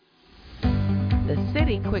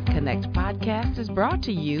City Quick Connect podcast is brought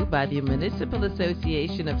to you by the Municipal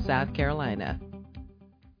Association of South Carolina.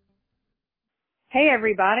 Hey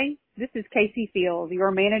everybody, this is Casey Fields,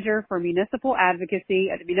 your manager for municipal advocacy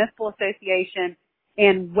at the Municipal Association,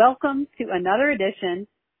 and welcome to another edition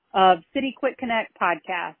of City Quick Connect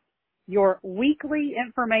podcast, your weekly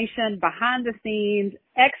information, behind the scenes,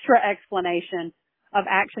 extra explanation of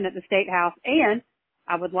action at the State House. And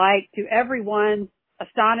I would like, to everyone's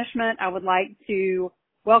astonishment, I would like to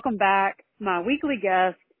welcome back my weekly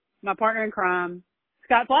guest, my partner in crime,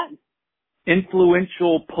 Scott Flatten.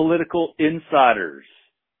 Influential political insiders,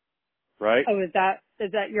 right? Oh, is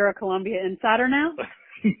that you're a Columbia insider now?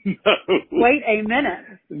 No. Wait a minute.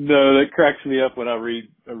 No, that cracks me up when I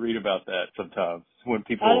read about that sometimes. When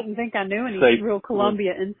people I didn't think I knew any real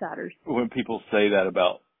Columbia insiders. When people say that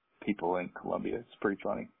about people in Columbia, it's pretty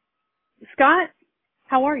funny. Scott,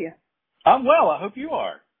 how are you? I'm well. I hope you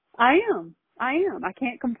are. I am. I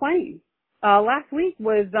can't complain. Last week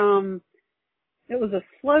was, it was a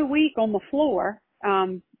slow week on the floor,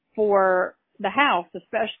 for the House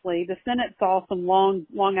especially. The Senate saw some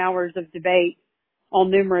long hours of debate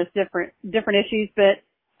on numerous different issues, but,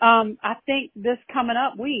 I think this coming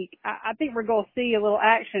up week, I think we're going to see a little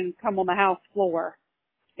action come on the House floor.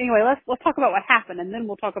 Anyway, let's talk about what happened, and then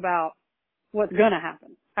we'll talk about what's going to happen.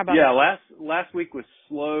 How about that? Last week was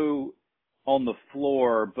slow on the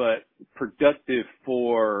floor, but productive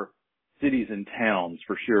for cities and towns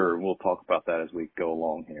for sure. We'll talk about that as we go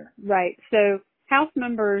along here. Right. So House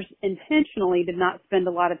members intentionally did not spend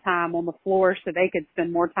a lot of time on the floor so they could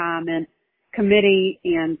spend more time in committee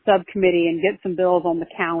and subcommittee and get some bills on the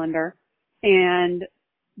calendar. And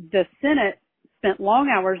the Senate spent long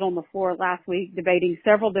hours on the floor last week debating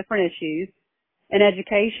several different issues. An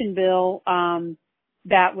education bill,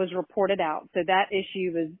 that was reported out. So that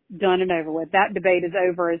issue is done and over with. That debate is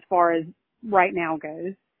over as far as right now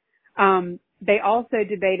goes. They also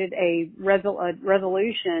debated a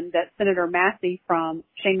resolution that Senator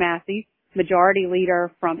Shane Massey, majority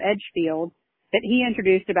leader from Edgefield, that he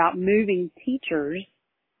introduced about moving teachers,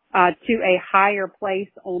 to a higher place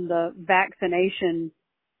on the vaccination,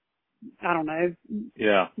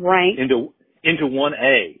 rank. Into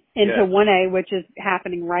 1A. Into 1A, which is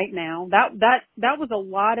happening right now. That was a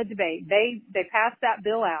lot of debate. They passed that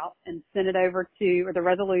bill out and sent it over to, or the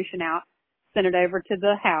resolution out, sent it over to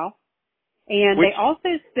the House. And they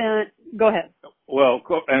also go ahead. Well,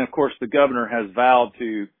 and of course the governor has vowed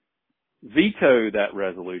to veto that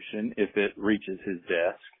resolution if it reaches his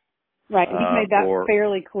desk. Right. He's made that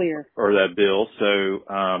fairly clear. Or that bill. So,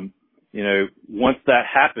 once that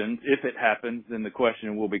happens, if it happens, then the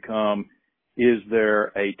question will become, is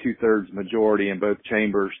there a 2/3 majority in both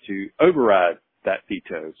chambers to override that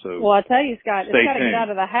veto? So, well, I tell you, Scott, it's got to get out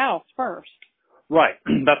of the House first. Right.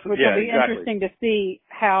 Which will be interesting to see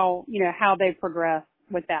how they progress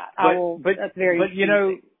with that. That's very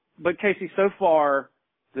interesting. But Casey, so far,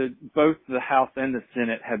 both the House and the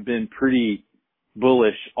Senate have been pretty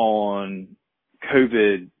bullish on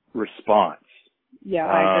COVID response. Yeah,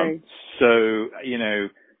 I agree. So,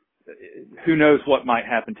 who knows what might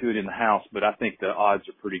happen to it in the House, but I think the odds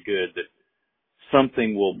are pretty good that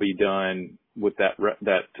something will be done with that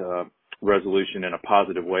resolution in a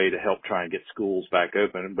positive way to help try and get schools back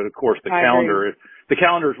open. But of course, the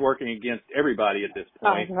calendar is working against everybody at this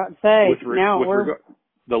point. I was about to say,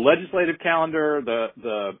 the legislative calendar,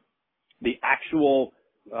 the actual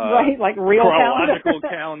like real chronological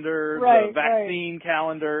calendar, right, the vaccine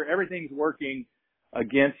calendar, everything's working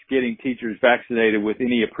against getting teachers vaccinated with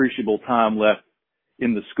any appreciable time left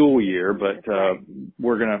in the school year, but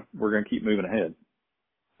we're gonna keep moving ahead.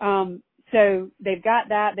 So they've got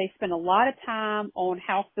that. They spent a lot of time on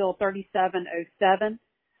House Bill 3707,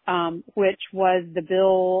 which was the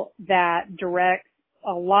bill that directs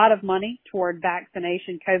a lot of money toward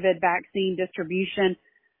vaccination, COVID vaccine distribution.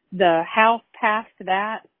 The House passed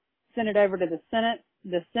that, sent it over to the Senate.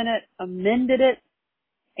 The Senate amended it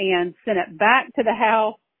and sent it back to the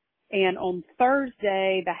House. And on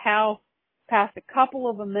Thursday, the House passed a couple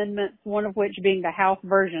of amendments, one of which being the House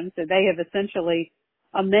version. So they have essentially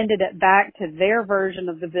amended it back to their version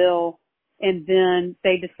of the bill. And then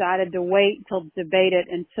they decided to wait to debate it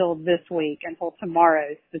until this week, until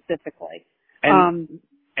tomorrow specifically. And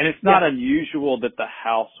it's not unusual that the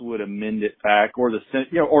House would amend it back, or the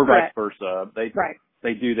Senate, or vice versa.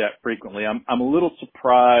 They do that frequently. I'm a little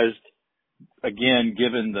surprised, again,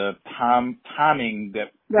 given the timing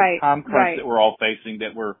time crunch that we're all facing,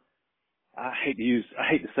 that I hate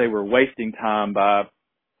to say we're wasting time by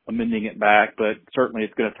amending it back, but certainly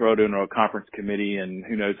it's going to throw it into a conference committee, and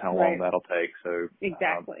who knows how long that'll take. So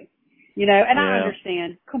exactly, and I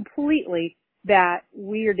understand completely that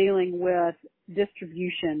we are dealing with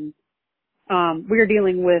distribution. We are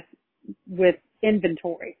dealing with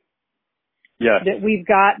inventory. Yes. That we've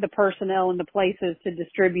got the personnel and the places to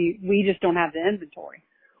distribute. We just don't have the inventory.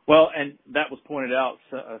 Well, and that was pointed out,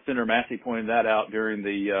 Senator Massey pointed that out during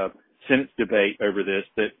the Senate's debate over this,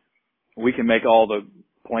 that we can make all the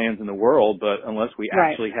plans in the world, but unless we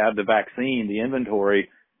actually have the vaccine, the inventory,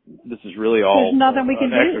 this is really all there's nothing we can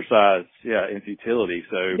do. Exercise, in futility.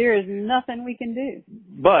 So there is nothing we can do.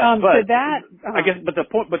 But so that I guess, but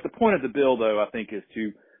the point of the bill, though, I think, is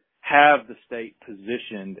to have the state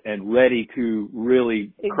positioned and ready to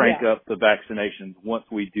really crank up the vaccinations once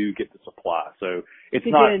we do get the supply. So it's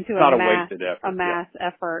not a wasted effort. A mass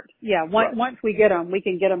effort. Yeah. Once we get them, we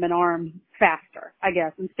can get them in arms faster, I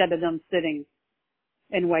guess, instead of them sitting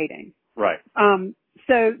and waiting. Right.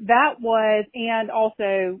 So that was, and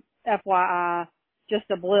also FYI, just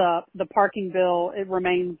a blip, the parking bill,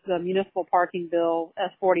 the municipal parking bill,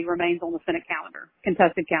 S40, remains on the Senate calendar,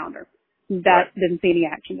 contested calendar. That didn't see any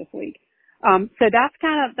action this week. So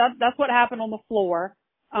that's what happened on the floor,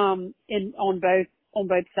 on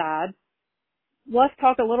both sides. Let's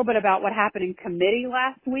talk a little bit about what happened in committee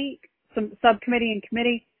last week, some subcommittee and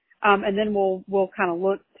committee, and then we'll kind of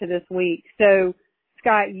look to this week. So,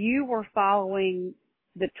 Scott, you were following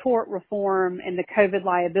the tort reform and the COVID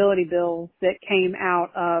liability bills that came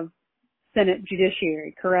out of Senate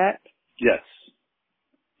Judiciary, correct? Yes.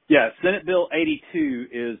 Yeah, Senate Bill 82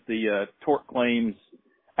 is the Tort Claims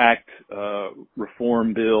Act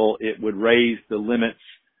reform bill. It would raise the limits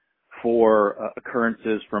for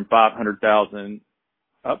occurrences from 500,000,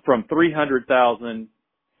 from 300,000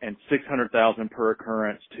 and 600,000 per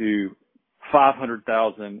occurrence to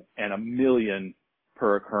 500,000 and 1 million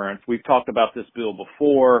per occurrence. We've talked about this bill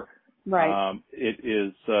before. Right.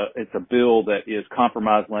 It's a bill that is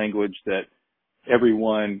compromise language that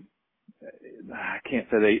everyone, I can't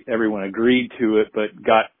say everyone agreed to it, but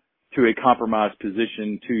got to a compromise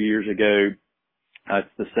position 2 years ago. It's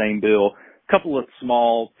the same bill. A couple of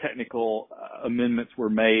small technical amendments were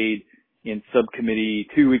made in subcommittee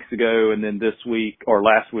 2 weeks ago, and then this week, or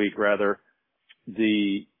last week rather,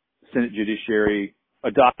 the Senate Judiciary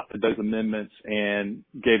adopted those amendments and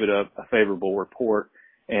gave it a favorable report,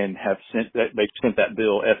 and they've sent that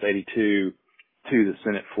bill S82 to the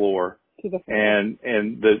Senate floor. And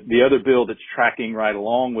the other bill that's tracking right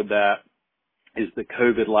along with that is the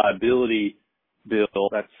COVID liability bill.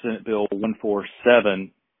 That's Senate Bill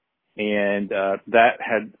 147. And that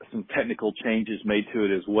had some technical changes made to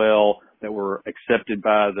it as well that were accepted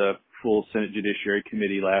by the full Senate Judiciary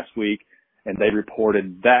Committee last week, and they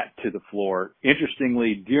reported that to the floor.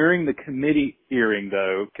 Interestingly, during the committee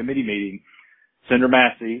meeting, Senator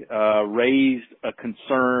Massey raised a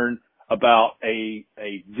concern about a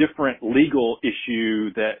different legal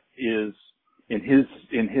issue that is in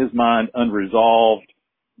his mind unresolved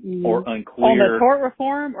or unclear. On the tort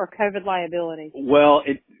reform or COVID liability? Well,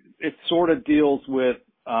 it sort of deals with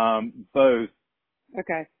both.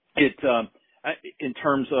 Okay. It in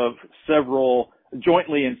terms of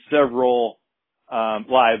jointly in several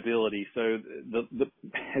liability. So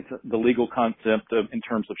it's the legal concept in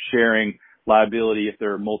terms of sharing liability if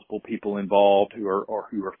there are multiple people involved who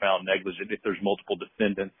are found negligent, if there's multiple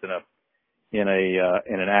defendants in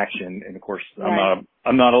an action. And of course, right.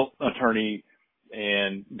 I'm not an attorney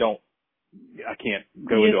and I can't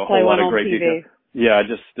go into a whole lot of great detail. Yeah,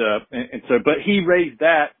 but he raised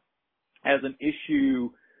that as an issue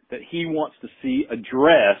that he wants to see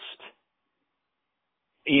addressed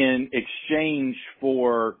in exchange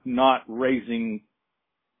for not raising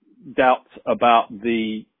doubts about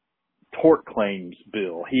the tort claims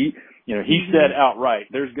bill. He said outright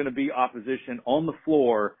there's going to be opposition on the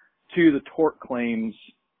floor to the tort claims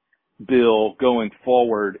bill going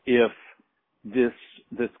forward if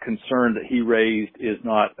this concern that he raised is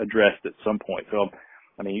not addressed at some point. So,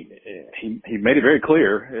 I mean, he made it very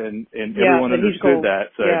clear, and everyone understood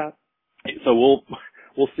that. So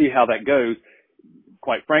we'll see how that goes.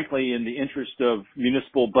 Quite frankly, in the interest of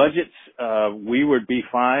municipal budgets, we would be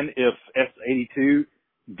fine if S82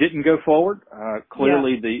 didn't go forward.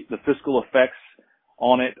 Clearly, the fiscal effects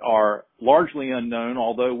on it are largely unknown,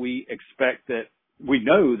 although we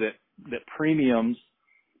know that premiums,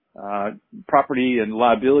 property and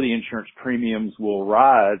liability insurance premiums will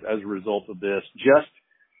rise as a result of this, just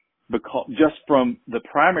from the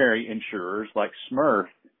primary insurers like SMERF,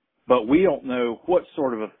 but we don't know what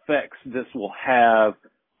sort of effects this will have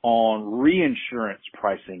on reinsurance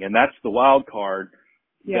pricing, and that's the wild card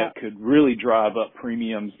that could really drive up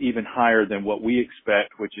premiums even higher than what we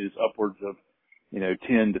expect, which is upwards of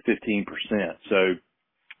 10 to 15%. So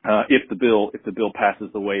if the bill passes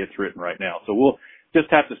the way it's written right now. So we'll just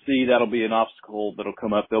have to see. That'll be an obstacle that'll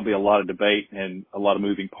come up. There'll be a lot of debate and a lot of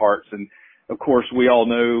moving parts. And of course, we all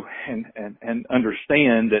know and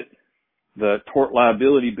understand that the tort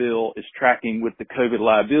liability bill is tracking with the COVID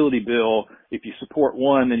liability bill. If you support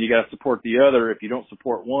one, then you got to support the other. If you don't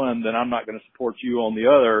support one, then I'm not going to support you on the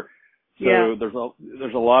other. So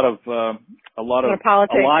there's a lot of politics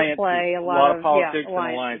alliances, play, a lot of politics and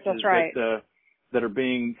alliances. alliances That's right. that are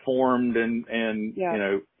being formed and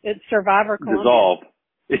it's Survivor Columbia. dissolved.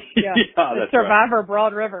 It's Survivor right.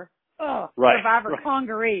 Broad River. Oh, right. Survivor right.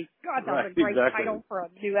 Congaree. God, that's right. a great exactly. title for a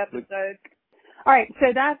new episode. All right, so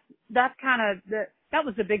that's kind of that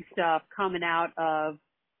was the big stuff coming out of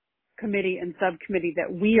committee and subcommittee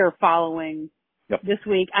that we are following this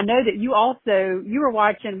week. I know that you were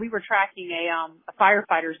watching. We were tracking a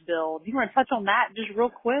firefighters bill. Do you want to touch on that just real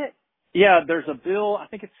quick? Yeah, there's a bill. I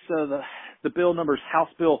think it's the bill number is House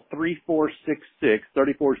Bill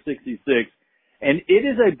 3466, and it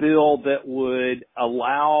is a bill that would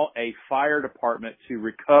allow a fire department to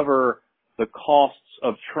recover the costs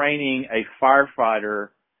of training a firefighter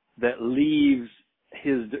that leaves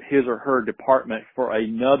his or her department for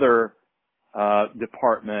another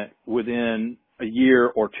department within a year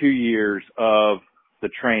or 2 years of the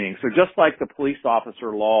training. So just like the police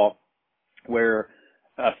officer law, where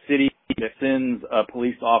a city that sends a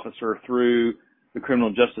police officer through the Criminal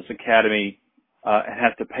Justice Academy and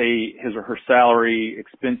has to pay his or her salary,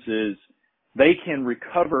 expenses, they can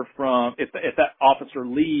recover from, if that officer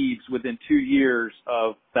leaves within 2 years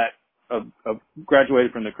of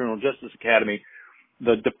graduated from the Criminal Justice Academy,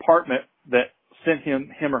 the department that sent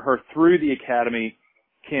him or her through the academy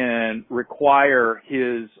can require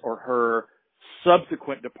his or her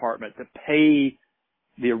subsequent department to pay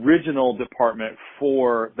the original department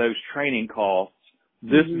for those training costs.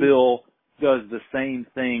 This bill does the same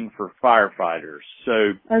thing for firefighters.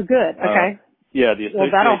 So good. Okay. The association.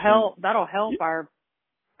 Well, that'll help our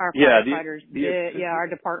firefighters. Our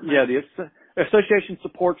department. Yeah, the association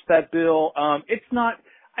supports that bill. It's not.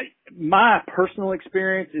 My personal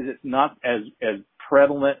experience is it's not as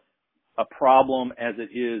prevalent a problem as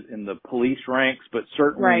it is in the police ranks, but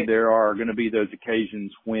certainly there are going to be those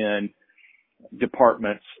occasions when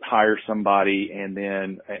departments hire somebody and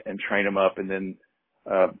train them up, and then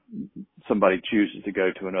somebody chooses to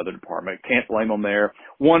go to another department. Can't blame them there.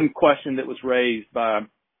 One question that was raised by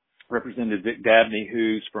Representative Vic Dabney,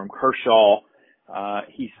 who's from Kershaw,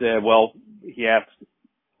 he said, he asked,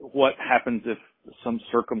 what happens if some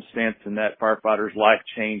circumstance in that firefighter's life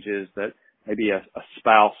changes, that maybe a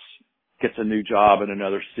spouse gets a new job in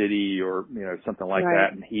another city or, something like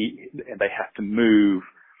that, and they have to move.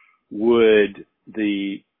 Would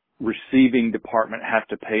the receiving department have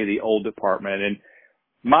to pay the old department? And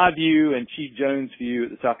my view and Chief Jones' view at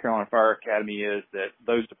the South Carolina Fire Academy is that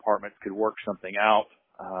those departments could work something out.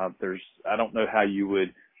 I don't know how you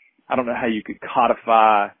could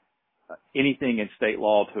codify anything in state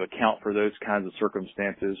law to account for those kinds of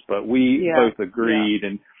circumstances, but we both agreed,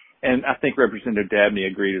 and I think Representative Dabney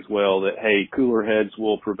agreed as well that, hey, cooler heads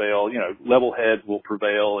will prevail, level heads will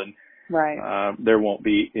prevail, and there won't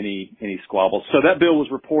be any squabbles. So that bill was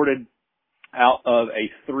reported out of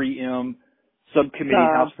a 3M subcommittee,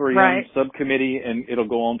 House 3M subcommittee, and it'll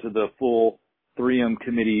go on to the full 3M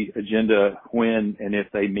committee agenda when and if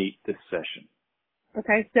they meet this session.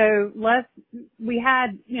 Okay, so we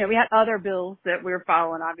had other bills that we were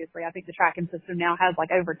following. Obviously, I think the tracking system now has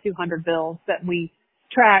like over 200 bills that we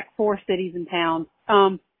track for cities and towns.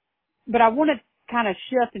 But I want to kind of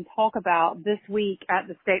shift and talk about this week at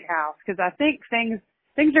the State House, because I think things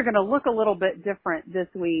are going to look a little bit different this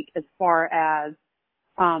week as far as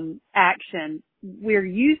action. We're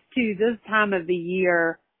used to this time of the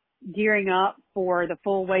year gearing up for the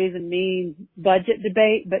full Ways and Means budget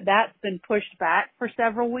debate, but that's been pushed back for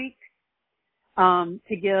several weeks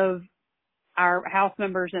to give our House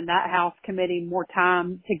members in that House committee more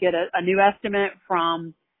time to get a new estimate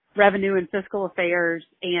from Revenue and Fiscal Affairs,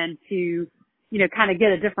 and to, kind of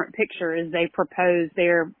get a different picture as they propose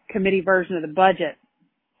their committee version of the budget.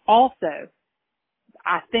 Also,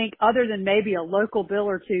 I think other than maybe a local bill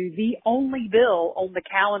or two, the only bill on the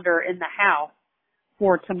calendar in the House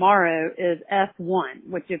for tomorrow is S1,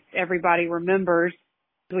 which, if everybody remembers,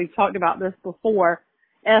 we've talked about this before,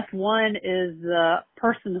 S1 is the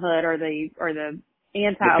personhood or the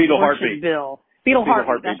anti-abortion bill. Fetal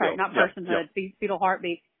heartbeat, that's right, not personhood, fetal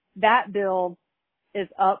heartbeat. That bill is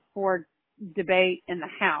up for debate in the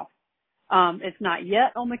House. It's not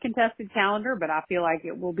yet on the contested calendar, but I feel like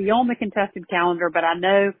it will be on the contested calendar. But I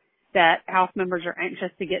know that House members are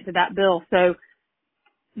anxious to get to that bill. So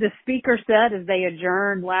the speaker said as they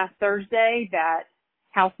adjourned last Thursday that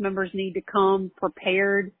House members need to come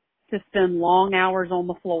prepared to spend long hours on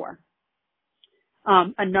the floor.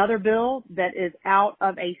 Another bill that is out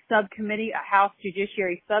of a subcommittee, a House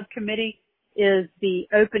Judiciary subcommittee, is the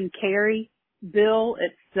open carry bill.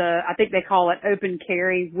 It's, I think they call it open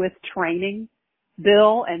carry with training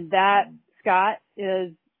bill. And that, Scott,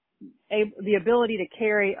 is the ability to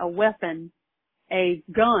carry a weapon, a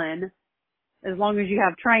gun, as long as you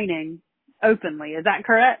have training openly. Is that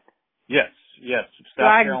correct? Yes. So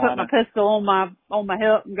I can put my pistol on my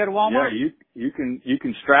hip and go to Walmart? Yeah, you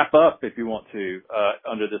can strap up if you want to,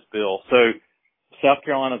 under this bill. So South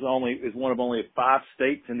Carolina is one of only 5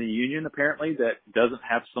 states in the union, apparently, that doesn't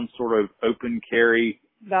have some sort of open carry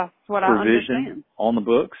That's what provision I understand. on the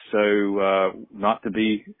books. So, not to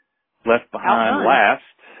be left behind last.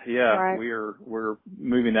 Yeah, right. we're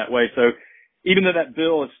moving that way. So even though that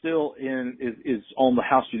bill is still is on the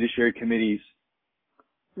House Judiciary Committee's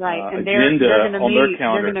right, and agenda they're going to on meet. their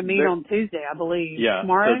calendar. They're going to meet on Tuesday, I believe. Yeah,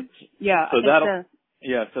 tomorrow.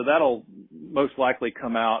 So that'll most likely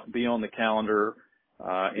come out, be on the calendar,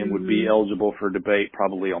 and would be eligible for debate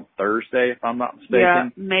probably on Thursday, if I'm not mistaken. Yeah,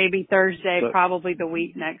 maybe Thursday, probably the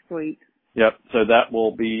week next week. Yep. So that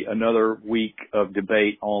will be another week of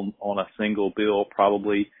debate on a single bill,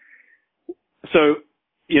 probably. So,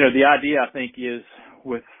 the idea, I think, is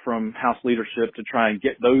from House leadership to try and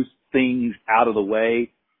get those things out of the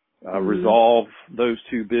way, resolve those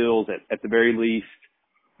 2 bills at the very least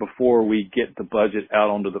before we get the budget out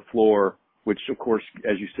onto the floor, which, of course,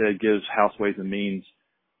 as you said, gives House Ways and Means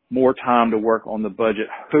more time to work on the budget,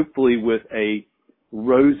 hopefully with a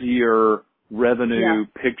rosier revenue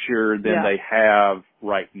picture than they have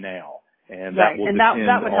right now. And that will depend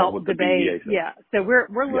that would on help what the debate. BDA says. Yeah. So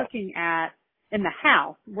we're looking at, in the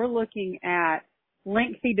House, we're looking at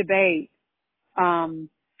lengthy debate, and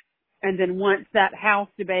then once that House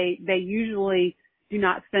debate, they usually do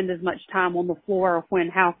not spend as much time on the floor when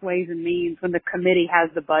House Ways and Means, when the committee has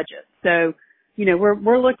the budget. So,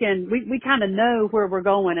 we're looking, we kind of know where we're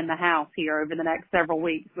going in the House here over the next several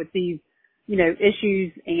weeks with these,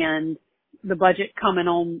 issues and the budget coming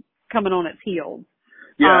on its heels.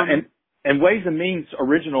 Yeah. And Ways and Means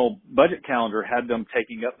original budget calendar had them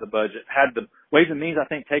taking up the budget, had the Ways and Means, I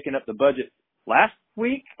think, taking up the budget last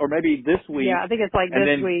week or maybe this week. Yeah, I think it's like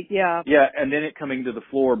this week. Yeah. Yeah. And then it coming to the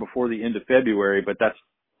floor before the end of February, but that's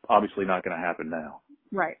obviously not going to happen now.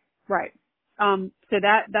 Right. So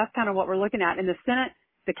that's kind of what we're looking at. In the Senate,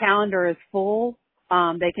 the calendar is full.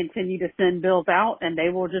 They continue to send bills out and they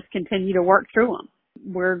will just continue to work through them.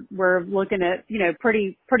 We're looking at,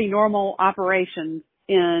 pretty normal operations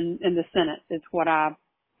in the Senate is what I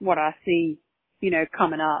see,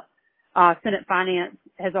 coming up. Senate Finance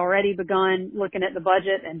has already begun looking at the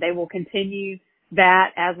budget and they will continue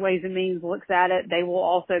that as Ways and Means looks at it. They will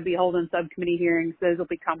also be holding subcommittee hearings. Those will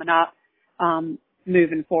be coming up,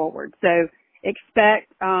 moving forward. So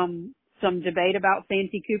expect, some debate about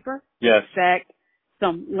Santee Cooper. Yes. Expect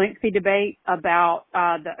some lengthy debate about,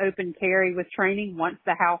 the open carry with training once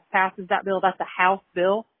the House passes that bill. That's a House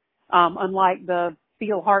bill. Unlike the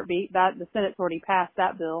Feel Heartbeat, that the Senate's already passed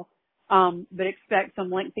that bill. But expect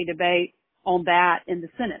some lengthy debate on that in the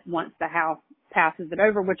Senate once the House passes it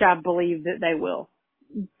over, which I believe that they will.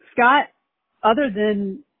 Scott, other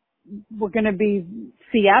than we're going to be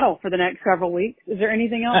Seattle for the next several weeks, is there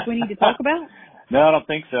anything else we need to talk about? No, I don't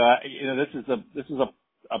think so. This is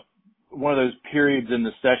one of those periods in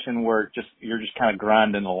the session where you're just kind of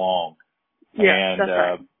grinding along. Yeah, that's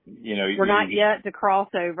right. We're not yet to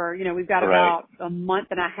crossover. We've got about a month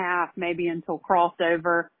and a half maybe until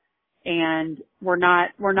crossover, and we're not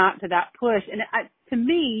to that push. And to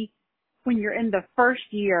me, when you're in the first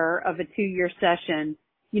year of a 2-year session,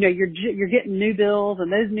 you're getting new bills,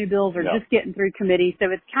 and those new bills are just getting through committee. So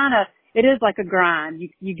it is like a grind.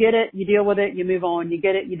 You get it, you deal with it, you move on. You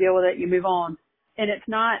get it, you deal with it, you move on. And it's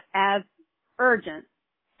not as urgent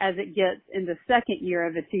as it gets in the second year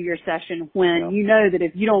of a 2-year session when you know that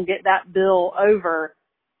if you don't get that bill over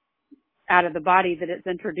out of the body that it's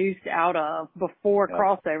introduced out of before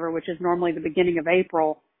crossover, which is normally the beginning of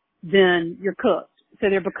April, then you're cooked. So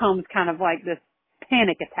there becomes kind of like this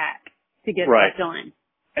panic attack to get that done.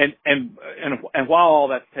 And while all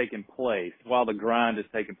that's taking place, while the grind is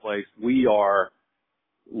taking place, we are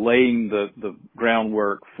laying the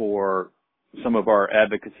groundwork for some of our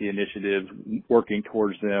advocacy initiatives, working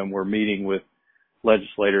towards them. We're meeting with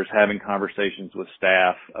legislators, having conversations with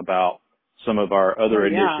staff about some of our other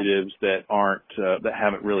initiatives that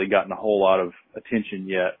haven't really gotten a whole lot of attention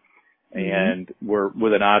yet. And we're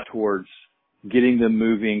with an eye towards getting them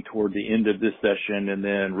moving toward the end of this session and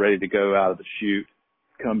then ready to go out of the chute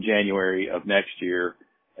come January of next year.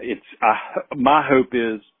 My hope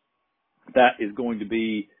is that is going to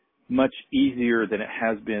be much easier than it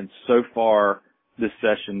has been so far this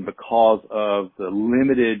session because of the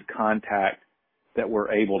limited contact that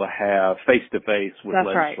we're able to have face to face with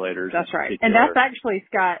legislators. That's right. And that's actually,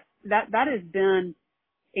 Scott, that has been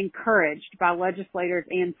encouraged by legislators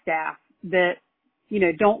and staff that,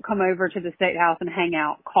 don't come over to the State House and hang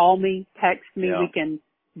out. Call me, text me. Yeah. We can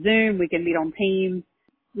Zoom, we can meet on Teams.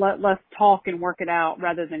 Let's talk and work it out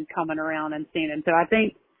rather than coming around and seeing it. So I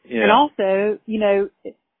think, and also,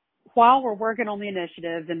 while we're working on the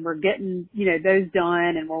initiatives and we're getting, those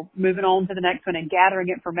done and we're moving on to the next one and gathering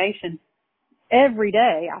information, every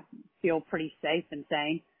day I feel pretty safe in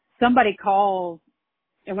saying somebody calls,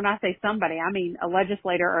 and when I say somebody, I mean a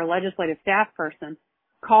legislator or a legislative staff person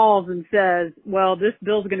calls and says, well, this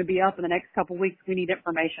bill's going to be up in the next couple of weeks. We need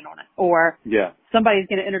information on it. Or somebody's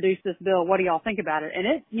going to introduce this bill. What do y'all think about it?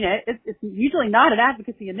 And it's usually not an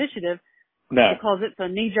advocacy initiative. No. Because it's a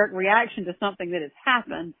knee-jerk reaction to something that has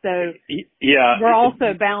happened. So we're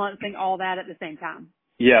also balancing all that at the same time.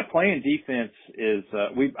 Yeah, playing defense is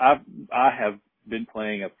I have been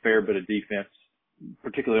playing a fair bit of defense,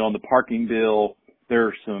 particularly on the parking bill.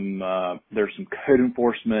 There's some code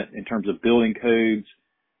enforcement in terms of building codes,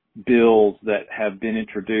 bills that have been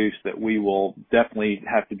introduced that we will definitely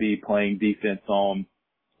have to be playing defense on.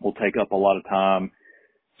 Will take up a lot of time.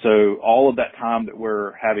 So all of that time that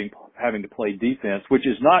we're having to play defense, which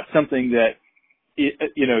is not something that,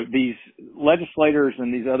 these legislators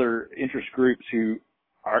and these other interest groups who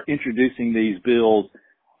are introducing these bills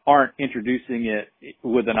aren't introducing it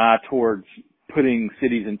with an eye towards putting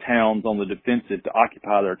cities and towns on the defensive to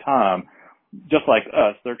occupy their time. Just like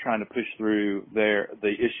us, they're trying to push through the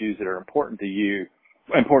issues that are important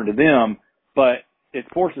to them, but it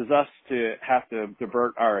forces us to have to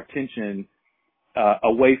divert our attention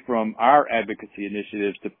away from our advocacy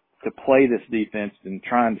initiatives to play this defense and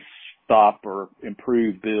try and stop or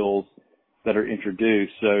improve bills that are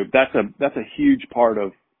introduced. So that's a huge part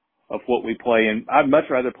of what we play. And I'd much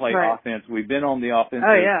rather play offense. We've been on the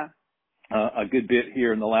offensive a good bit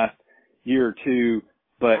here in the last year or two,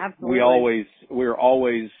 but we're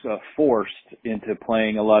always forced into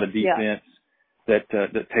playing a lot of defense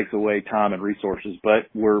that takes away time and resources, but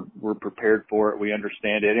we're prepared for it. We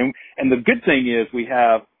understand it. And the good thing is we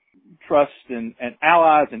have trust and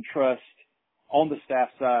allies and trust on the staff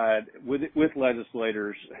side with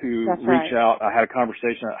legislators who reach out. I had a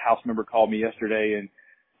conversation, a House member called me yesterday and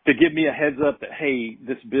to give me a heads up that, hey,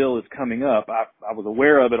 this bill is coming up. I was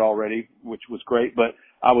aware of it already, which was great, but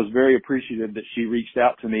I was very appreciative that she reached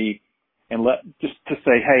out to me and just to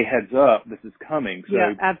say, hey, heads up, this is coming. So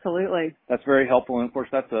yeah, absolutely. That's very helpful. And of course,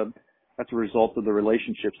 that's a result of the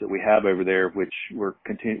relationships that we have over there, which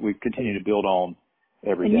we continue to build on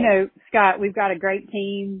every day. And Scott, we've got a great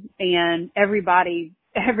team and everybody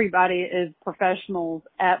is professionals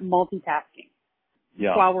at multitasking.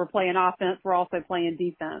 Yeah. While we're playing offense, we're also playing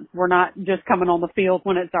defense. We're not just coming on the field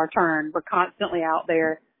when it's our turn. We're constantly out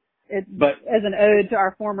there. But as an ode to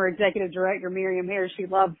our former executive director, Miriam Harris, she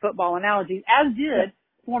loved football analogies, as did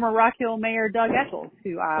former Rock Hill Mayor Doug Eccles,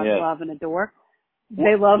 who I love and adore.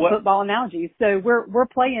 They love football analogies. So we're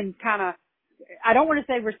playing kind of, I don't want to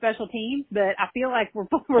say we're special teams, but I feel like we're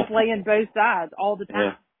playing both sides all the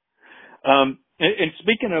time. Yeah. And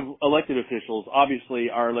speaking of elected officials, obviously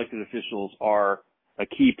our elected officials are a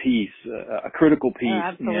key piece, a critical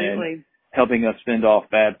piece in helping us fend off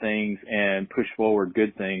bad things and push forward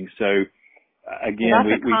good things. So again,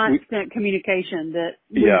 that's a constant communication that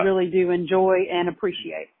we really do enjoy and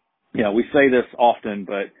appreciate. Yeah, we say this often,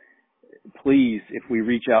 but please, if we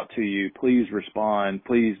reach out to you, please respond.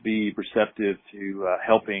 Please be receptive to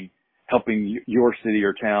helping your city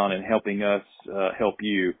or town and helping us help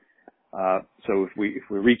you. So if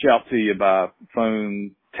we reach out to you by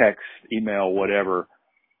phone, text, email, whatever,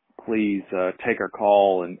 please take our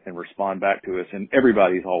call and respond back to us. And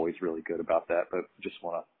everybody's always really good about that, but just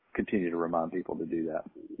want to continue to remind people to do that.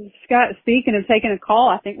 Scott, speaking of taking a call,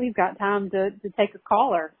 I think we've got time to take a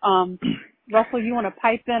caller. Russell, you want to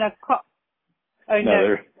pipe in a call? Oh,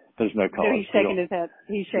 no. There's no call. No, he's shaking his head.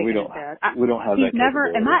 He's shaking his head. We don't have that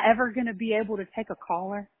capability. Am I ever going to be able to take a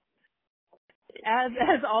caller?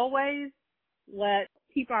 As always, let's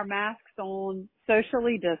keep our masks on,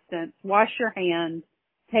 socially distance, wash your hands,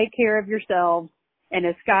 take care of yourselves, and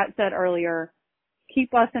as Scott said earlier,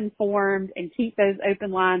 keep us informed and keep those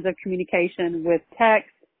open lines of communication with text,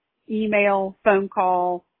 email, phone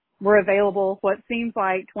call. We're available what seems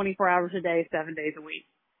like 24 hours a day, 7 days a week.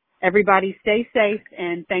 Everybody stay safe,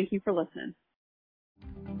 and thank you for listening.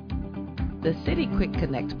 The City Quick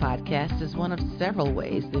Connect podcast is one of several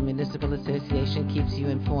ways the Municipal Association keeps you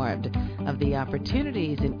informed of the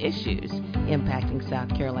opportunities and issues impacting South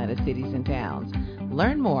Carolina cities and towns.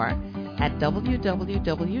 Learn more at www.masc.sc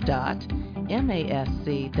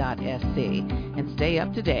and stay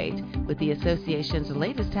up to date with the association's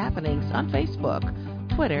latest happenings on Facebook,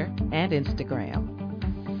 Twitter, and Instagram.